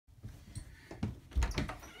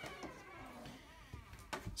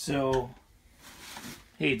So,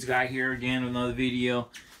 hey, it's Guy here again with another video.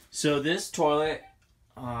 So this toilet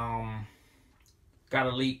got a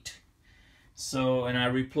leak. So, and I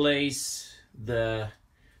replaced the,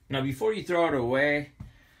 now before you throw it away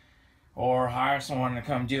or hire someone to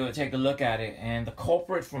come do it, take a look at it. And the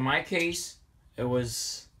culprit for my case, it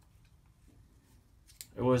was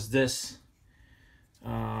this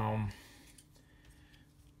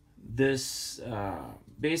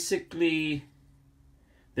basically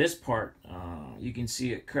this part, you can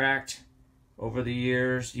see it cracked over the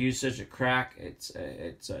years. Usage it crack.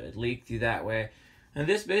 It leaked through that way, and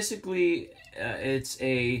this basically it's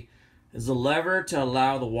a lever to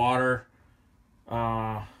allow the water,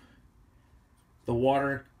 going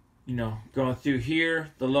through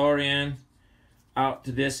here, the lower end, out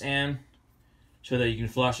to this end, so that you can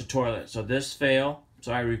flush the toilet. So this failed,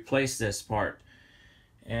 so I replaced this part,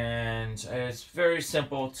 and it's very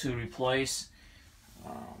simple to replace.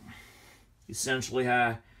 Essentially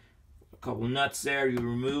have a couple nuts there. You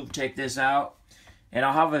remove, take this out, and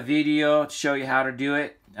I'll have a video to show you how to do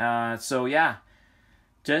it. So yeah,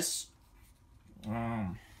 just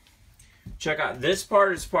check out this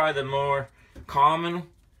part. Is probably the more common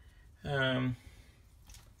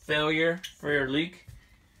failure for your leak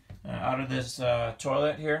out of this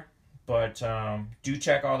toilet here. But do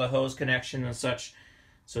check all the hose connection and such,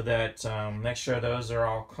 so that make sure those are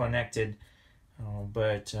all connected.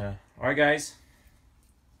 Alright guys,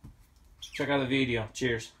 check out the video.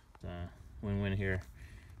 Cheers. Win-win here.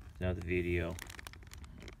 Now the video.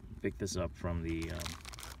 Picked this up from the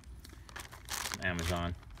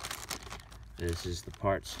Amazon. This is the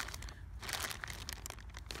parts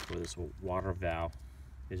for this water valve.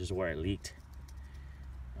 This is where it leaked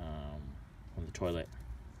from the toilet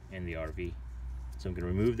in the RV. So I'm going to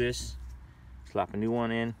remove this, slap a new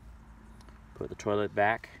one in, put the toilet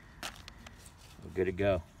back. We're good to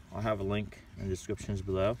go. I'll have a link in the descriptions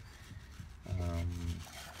below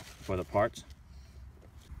for the parts.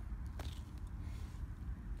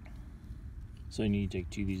 So you need to take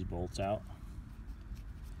two of these bolts out.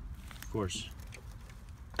 Of course,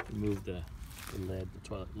 remove the lid, the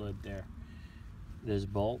toilet lid there. There's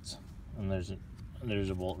bolts, and there's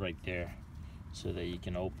a bolt right there, so that you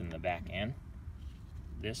can open the back end.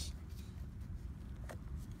 This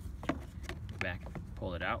back,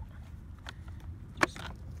 pull it out. Just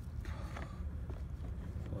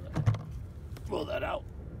pull that out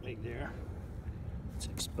right there. Let's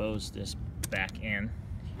expose this back end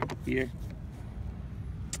here,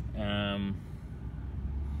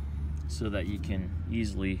 so that you can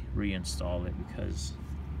easily reinstall it, because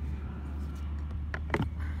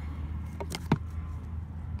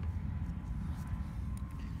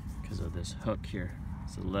of this hook here.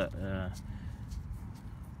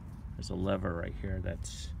 There's a lever right here that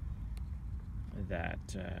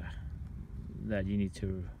you need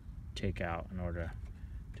to take out in order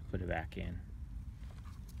to put it back in.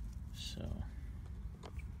 So,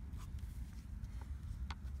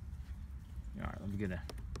 all right, let me get a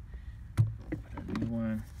new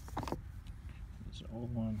one. There's an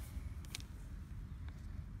old one.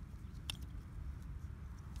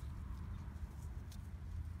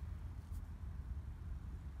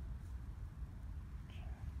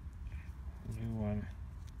 New one.